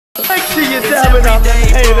you're dabbing on them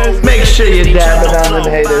haters. Make sure you're dabbing on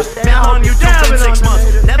them haters. And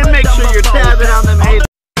make sure you're dabbing on them haters.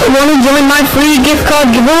 Want to join my free gift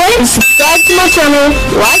card giveaway? Subscribe to my channel,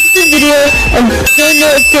 like the video, and turn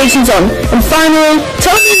notifications on. And finally,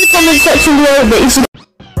 tell me in the comment section below that you should.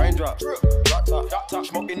 Raindrop, drop top,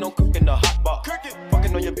 smoking, no cooking, the hot box.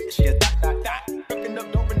 Fucking on your bitch, yeah, that. Cooking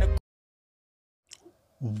up dope in the.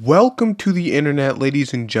 Welcome to the internet,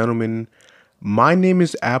 ladies and gentlemen. My name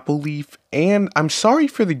is Appleleaf, and I'm sorry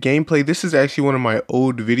for the gameplay. This is actually one of my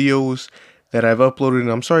old videos that I've uploaded,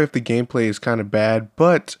 and I'm sorry if the gameplay is kind of bad.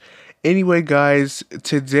 But anyway, guys,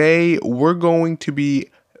 today we're going to be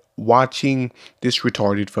watching this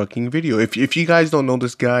retarded fucking video. If you guys don't know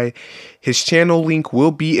this guy, his channel link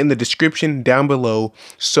will be in the description down below.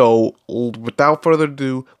 So without further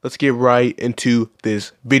ado, let's get right into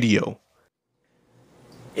this video.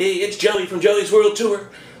 Hey, it's Joey from Joey's World Tour.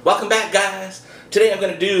 Welcome back, guys. Today I'm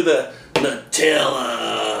going to do the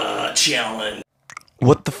Nutella Challenge.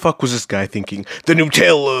 What the fuck was this guy thinking? The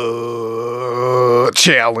Nutella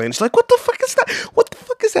Challenge. Like, what the fuck is that? What the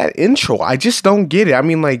fuck is that intro? I just don't get it. I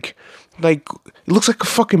mean, like, it looks like a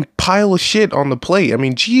fucking pile of shit on the plate. I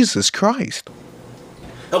mean, Jesus Christ.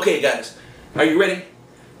 Okay, guys. Are you ready?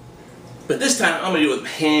 But this time, I'm going to do it with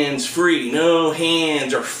hands-free. No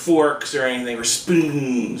hands or forks or anything, or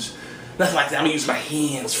spoons. Nothing like that. I'm going to use my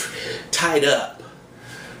hands tied up.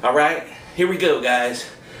 Alright? Here we go, guys.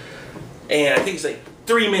 And I think it's like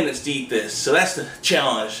 3 minutes to eat this. So that's the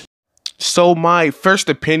challenge. So my first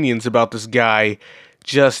opinions about this guy,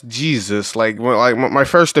 just Jesus. Like my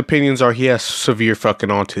first opinions are he has severe fucking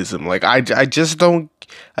autism. Like I just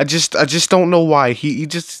don't know why. He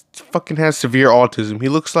just fucking has severe autism. He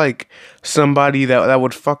looks like somebody that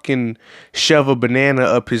would fucking shove a banana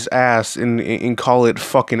up his ass and call it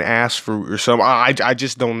fucking ass fruit or something. I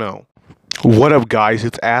just don't know. What up, guys?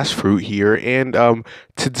 It's Ass Fruit here, and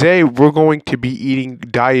today we're going to be eating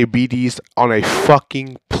diabetes on a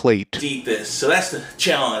fucking plate. Eat this. So that's the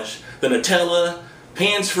challenge. The Nutella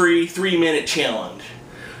hands-free 3-minute challenge.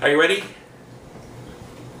 Are you ready?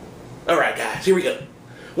 Alright, guys, here we go.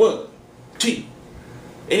 1, 2.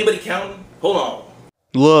 Anybody counting? Hold on.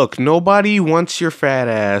 Look, nobody wants your fat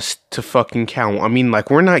ass to fucking count. I mean, like,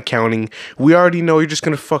 we're not counting. We already know you're just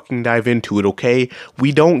gonna fucking dive into it, okay?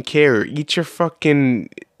 We don't care. Eat your fucking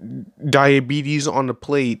diabetes on the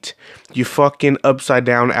plate. You fucking upside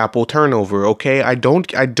down apple turnover, okay? I'm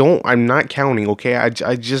not counting, okay? I'm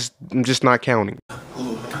just not counting.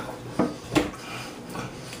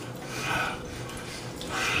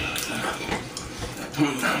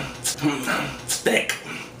 Thick.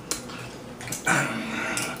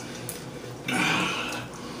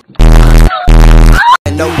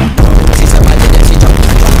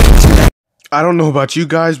 I don't know about you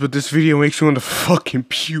guys, but this video makes me want to fucking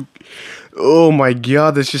puke. Oh my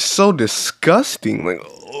god, that's just so disgusting. Like,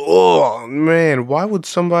 oh man, why would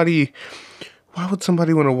somebody want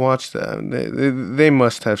to watch that? They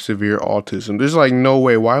must have severe autism. There's like no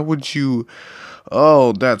way. Why would you?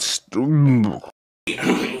 Oh, that's.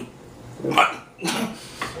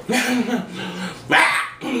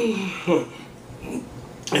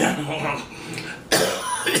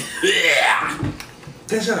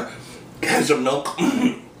 There's some milk.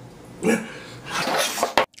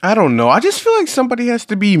 I don't know. I just feel like somebody has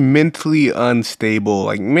to be mentally unstable,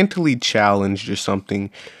 like mentally challenged or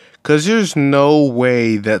something. Cause there's no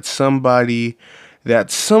way that somebody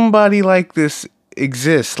like this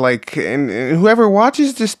exists. Like, and whoever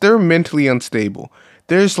watches this, they're mentally unstable.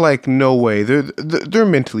 There's like no way. They're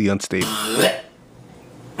mentally unstable.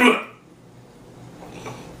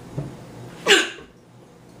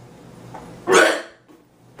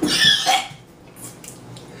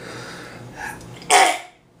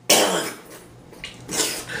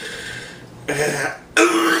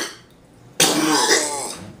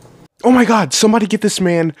 Oh my god, somebody get this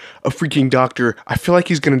man a freaking doctor. I feel like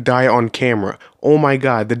he's gonna die on camera. Oh my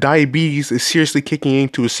god, the diabetes is seriously kicking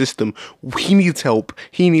into his system. He needs help.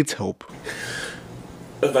 He needs help.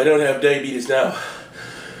 If I don't have diabetes now,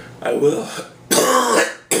 I will.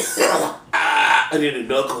 I need a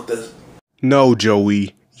milk with this. No,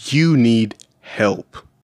 Joey, you need help.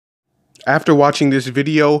 After watching this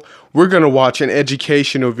video, we're gonna watch an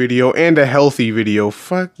educational video and a healthy video.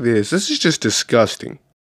 Fuck this. This is just disgusting.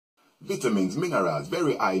 Vitamins, minerals,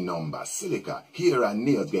 very high number. Silica, hair and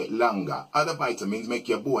nails get longer. Other vitamins make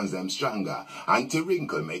your bones them stronger.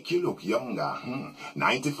 Anti-wrinkle make you look younger.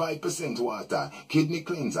 95% water. Kidney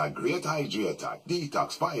cleanser, great hydrator.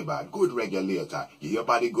 Detox, fiber, good regulator. Give your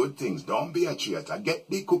body good things. Don't be a traitor. Get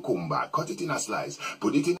the cucumber, cut it in a slice.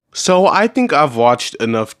 Put it in... So I think I've watched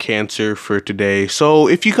enough cancer for today. So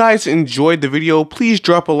if you guys enjoyed the video, please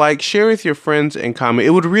drop a like, share with your friends, and comment.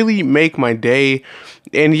 It would really make my day.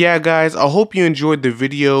 And yeah, guys, I hope you enjoyed the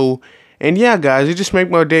video. And yeah, guys, it just make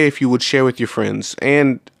my day if you would share with your friends.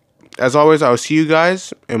 And as always, I'll see you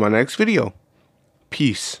guys in my next video.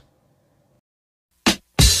 Peace.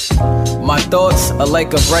 My thoughts are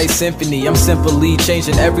like a bright symphony. I'm simply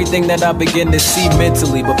changing everything that I begin to see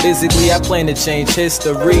mentally. But physically I plan to change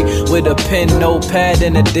history with a pen, notepad,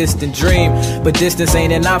 and a distant dream. But distance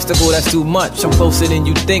ain't an obstacle, that's too much. I'm closer than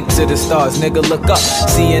you think to the stars, nigga, look up.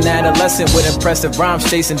 See an adolescent with impressive rhymes,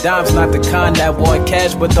 chasing dimes. Not the kind that want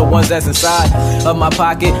cash, but the ones that's inside of my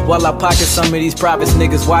pocket. While I pocket some of these privates,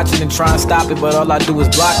 niggas watching and try and stop it, but all I do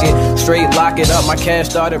is block it. Straight lock it up, my cash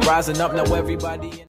started rising up, now everybody